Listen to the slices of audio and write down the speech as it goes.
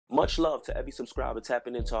Much love to every subscriber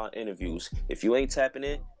tapping into our interviews. If you ain't tapping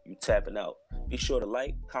in, you tapping out. Be sure to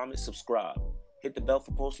like, comment, subscribe. Hit the bell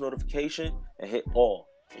for post notification and hit all.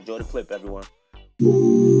 Enjoy the clip, everyone.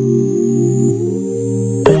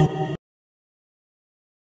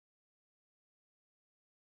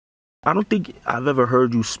 I don't think I've ever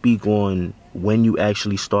heard you speak on when you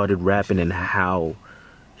actually started rapping and how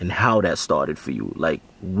that started for you. Like,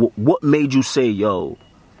 what made you say, yo,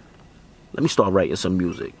 let me start writing some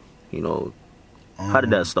music, you know? How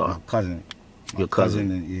did that start? My cousin. Your cousin?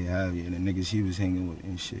 And the niggas he was hanging with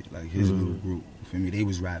and shit. Like, his little group, you feel me? They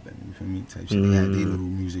was rapping, you feel me? Type shit. They had their little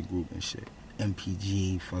music group and shit.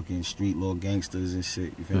 MPG, fucking Street Law Gangsters and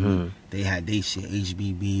shit, you feel me? They had they shit,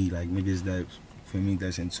 HBB, like niggas that, feel me,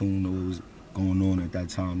 that's in tune to what was going on at that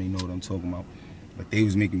time. They know what I'm talking about. But they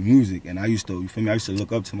was making music, and I used to, you feel me? I used to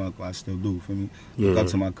look up to my, I still do, you feel me? Look up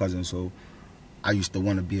to my cousin, so I used to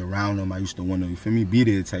want to be around them. I used to want to, you feel me, be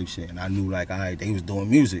there type shit. And I knew, like, all right, they was doing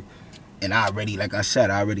music. And I already, like I said,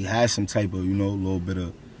 I already had some type of, you know, little bit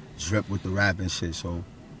of drip with the rap and shit. So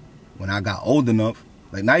when I got old enough,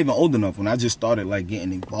 like not even old enough, when I just started like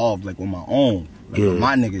getting involved like on my own, like with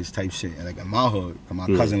my niggas type shit, and like in my hood, cause my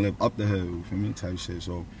cousin lived up the hill, you feel me, type shit.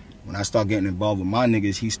 So when I started getting involved with my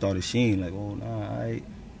niggas, he started seeing like, oh nah, alright,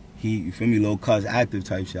 he, you feel me, little cuz active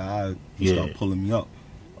type shit. He started pulling me up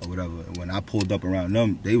or whatever. And when I pulled up around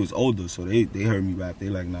them, they was older, so they heard me rap. They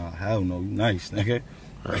like, nah, hell no, you nice, nigga.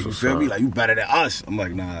 Like, you feel me? Like, you better than us. I'm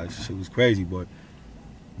like, nah, shit was crazy, but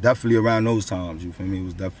definitely around those times, you feel me? It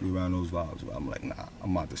was definitely around those vibes. I'm like, nah,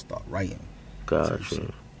 I'm about to start writing.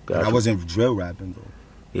 Gotcha. I wasn't drill rapping,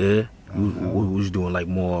 though. Yeah? What was you doing, like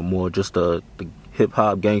more just the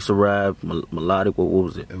hip-hop, gangster rap, melodic, what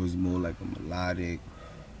was it? It was more like a melodic,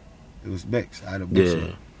 it was mixed. I had a mix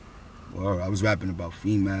of, well, I was rapping about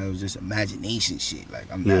females, just imagination shit.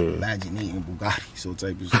 Like, I'm not imagining Bugatti, so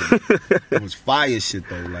type of shit. It was fire shit,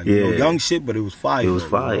 though. Like, you know, young shit, but it was fire. It was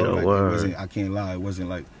fire, though. Like, it wasn't, I can't lie, it wasn't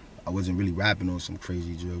like, I wasn't really rapping on some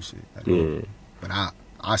crazy drill shit. Like, but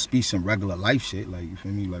I speak some regular life shit, like, you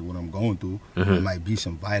feel me, like what I'm going through. There might be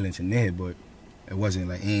some violence in there, but it wasn't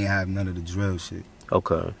like, it ain't have none of the drill shit.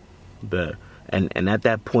 Okay, bet. And at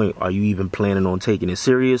that point, are you even planning on taking it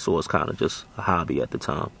serious, or it's kind of just a hobby at the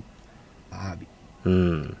time? A hobby.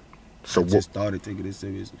 So I just started taking it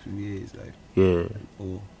serious a few years, like, like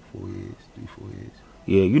 4 years, 3-4 years.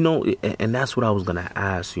 Yeah, you know, and that's what I was gonna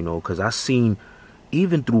ask, you know, because I seen,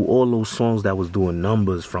 even through all those songs that was doing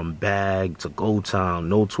numbers, from Bag to Go Town,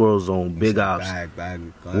 No Twirl Zone, Big Ops,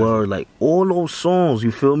 Word, like all those songs,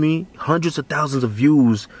 you feel me? Hundreds of thousands of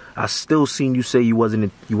views. I still seen you say you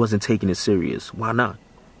wasn't taking it serious. Why not?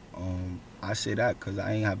 I say that because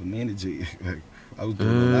I ain't have a manager. Like, I was doing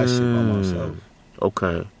all that shit by myself.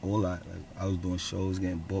 Okay. All that, like, I was doing shows,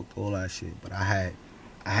 getting booked, all that shit. But I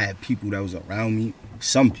had people that was around me,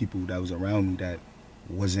 some people that was around me that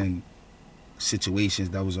was in situations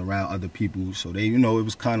that was around other people. So they, you know, it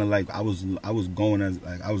was kind of like I was going as,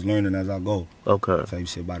 like, I was learning as I go. Okay. Type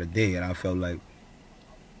shit by the day, and I felt like,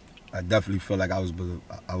 I definitely felt like I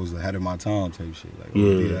was ahead of my time type shit. Like,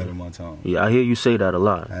 ahead of my time. Yeah, I hear you say that a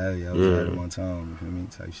lot. Hell yeah, I was ahead of my time, you feel me,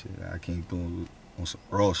 type shit. I came through on some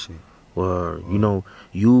raw shit. Word. You know,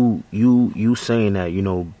 you saying that, you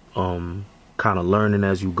know, kind of learning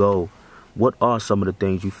as you go. What are some of the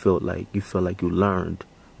things you feel like you learned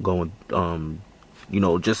going, you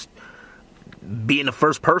know, just being the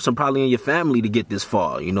first person probably in your family to get this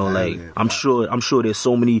far, you know, like, I'm sure there's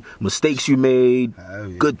so many mistakes you made,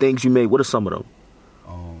 good things you made. What are some of them?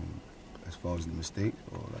 As far as the mistakes?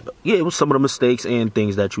 Or like, yeah, it was some of the mistakes and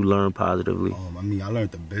things that you learned positively. I mean, I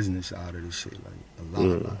learned the business side of this shit, like, a lot,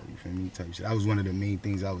 you feel me, type shit. That was one of the main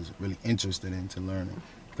things I was really interested in to learning,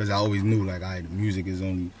 because I always knew, like, the music is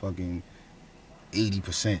only fucking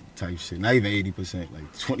 80% type shit. Not even 80%,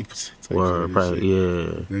 like 20% type Word, shit.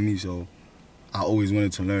 You feel me? So I always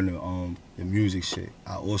wanted to learn the music shit.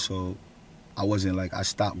 I wasn't like, I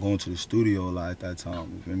stopped going to the studio a lot at that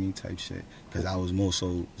time, you feel me, type shit. Because I was more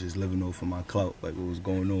so just living off of my clout, like what was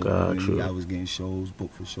going on. I was getting shows,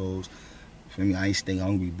 booked for shows, you feel me? I ain't stay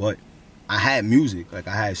hungry, but I had music, like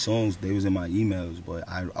I had songs, they was in my emails, but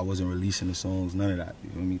I wasn't releasing the songs, none of that, you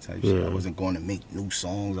feel me, type shit. I wasn't going to make new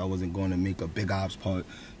songs, I wasn't going to make a Big Ops Part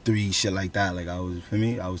 3, shit like that. Like, I was, you feel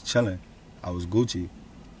me, I was chilling, I was Gucci.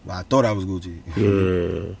 Well, I thought I was Gucci.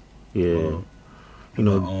 You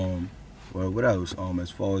know, well, what else? As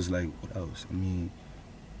far as like, what else? I mean,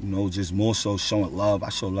 you know, just more so showing love. I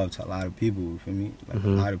show love to a lot of people, you feel me? Like, a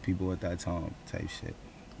lot of people at that time, type shit.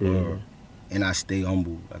 And I stay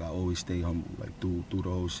humble. Like, I always stay humble, like, through the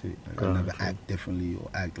whole shit. Like, I never act differently or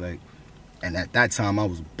act like, and at that time, I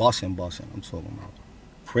was busting. I'm talking about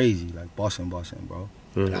crazy, like busting, bro.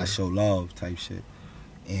 Yeah. And I show love type shit.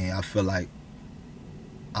 And I feel like,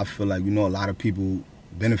 you know, a lot of people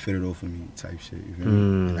benefited off of me type shit, you feel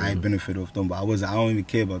me? And I ain't benefited off them, but I don't even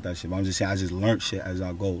care about that shit. But I'm just saying, I just learned shit as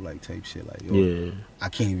I go, like, type shit. Like, yo, I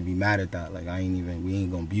can't even be mad at that. Like, we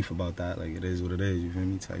ain't gonna beef about that. Like, it is what it is, you feel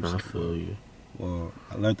me? Type shit. I feel you. Well,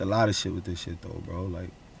 I learned a lot of shit with this shit, though, bro.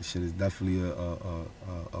 Like, this shit is definitely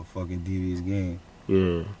a fucking devious game.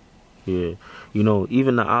 Yeah. Yeah. You know,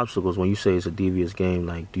 even the obstacles, when you say it's a devious game,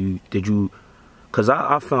 like, did you, because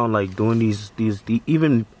I found, like, doing these,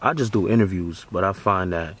 even, I just do interviews, but I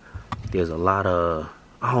find that there's a lot of,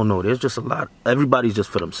 I don't know, there's just a lot, everybody's just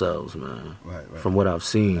for themselves, man. Right. From what I've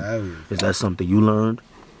seen. Is that something you learned?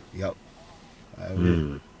 Yep.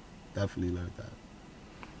 Definitely learned that.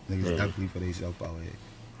 Niggas definitely for themselves out here.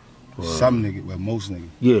 Well, some niggas, well, most niggas.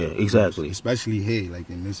 Yeah, exactly. Especially here, like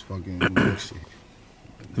in this fucking New York shit.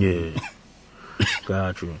 Yeah.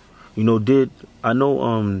 Got you. You know, I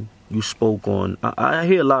know you spoke on, I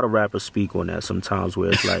hear a lot of rappers speak on that sometimes,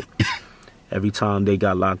 where it's like every time they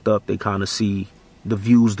got locked up, they kind of see the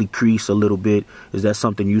views decrease a little bit. Is that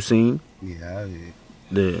something you seen? Yeah,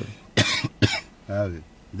 Yeah.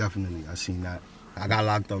 Definitely, I seen that. I got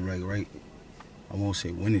locked up right. I won't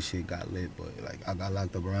say when this shit got lit, but like I got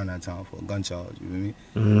locked up around that time for a gun charge. You know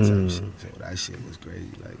what I mean? So that shit was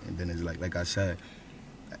crazy. Like, and then it's like I said,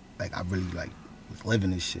 like I really like was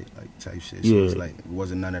living this shit, like type shit. So it's like it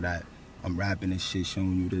wasn't none of that. I'm rapping this shit,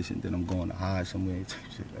 showing you this, and then I'm going to hide somewhere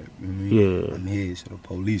type shit. Like, you know what I mean? Yeah. I'm here, so the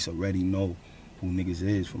police already know who niggas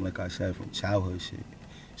is from, like I said, from childhood shit.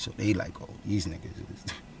 So they like, oh, these niggas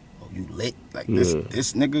is, oh, you lit? Like this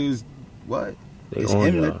nigga is what? It's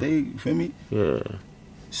him that they, you feel me? Yeah.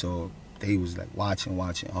 So they was like watching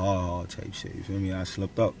hard type shit, you feel me? I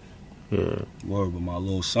slipped up. Yeah. Word, but my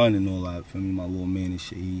little son and all that, feel me? My little man and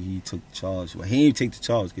shit, he took the charge. Well, he didn't take the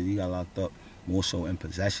charge because he got locked up more so in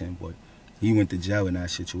possession, but he went to jail in that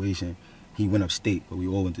situation. He went upstate, but we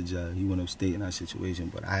all went to jail. He went upstate in that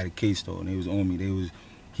situation, but I had a case though, and they was on me.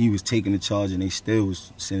 He was taking the charge, and they still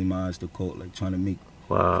was sending my ass to court, like trying to make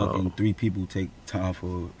fucking 3 people take time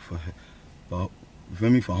for you feel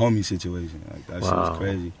me, for homie situation. Like that shit was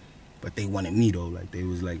crazy. But they wanted me though, like they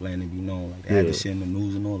was like letting it be known. Like they had the shit in the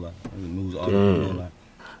news and all that. The news article and all that.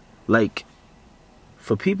 Like,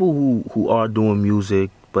 for people who are doing music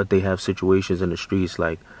but they have situations in the streets,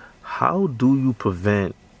 like how do you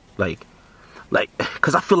prevent like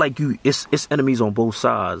because I feel like it's enemies on both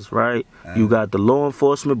sides, right? You got the law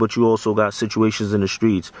enforcement, but you also got situations in the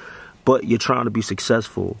streets, but you're trying to be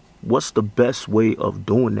successful. What's the best way of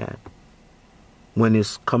doing that when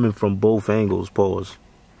it's coming from both angles? Pause.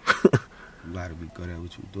 You gotta be good at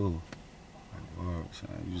what you do. Like, word, son.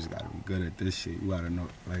 You just gotta be good at this shit. You gotta know,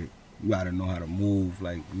 like, you gotta know how to move.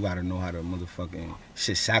 Like, you gotta know how to motherfucking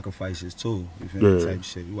shit sacrifices too. You feel me? Type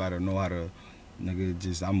shit. You gotta know how to, nigga,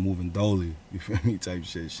 just I'm moving dolly. You feel me? Type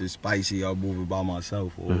shit. Shit spicy. I'm moving by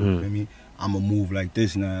myself. Or, you feel me? I'ma move like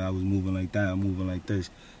this now. I was moving like that. I'm moving like this.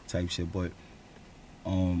 Type shit. But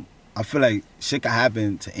I feel like shit can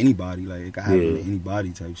happen to anybody. Like it can happen to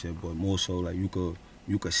anybody. Type shit. But more so like you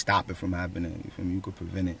could stop it from happening. You feel me? You could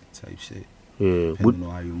prevent it. Type shit. Yeah. Depending on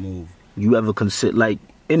how you move. You ever consider like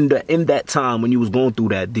in that time when you was going through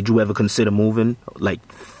that? Did you ever consider moving? Like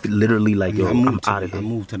literally, like yo, I'm out of here. I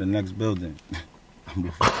moved to the next building.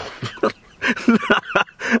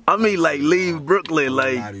 I mean, like leave Brooklyn,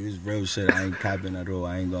 like it's real shit. I ain't capping at all.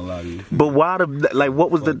 I ain't gonna lie to you. But why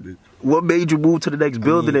what made you move to the next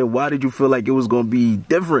building, and why did you feel like it was gonna be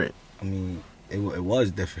different? I mean, it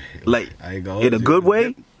was different. Like I ain't gonna in a good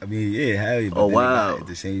way. I mean, yeah, hell yeah. Oh wow,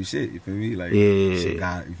 the same shit. You feel me? Like shit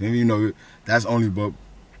got, you feel me? You know, that's only but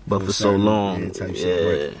for so long. Type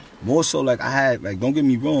shit. But more so, like I had, like don't get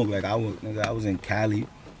me wrong, like I was in Cali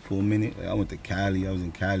for a minute. Like I went to Cali. I was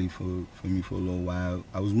in Cali for a little while.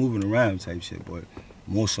 I was moving around type shit, but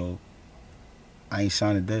more so, I ain't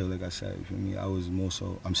signed a deal, like I said. You feel me? I was more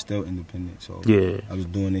so, I'm still independent. So I was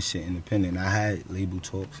doing this shit independent. I had label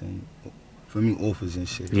talks and for me offers and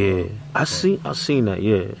shit. Yeah, I seen that.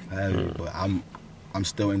 Yeah, but I'm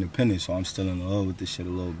still independent, so I'm still in love with this shit a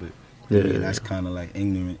little bit. Yeah, that's kind of like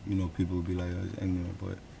ignorant. You know, people would be like, oh, it's ignorant,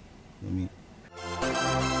 but you know what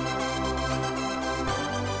I mean.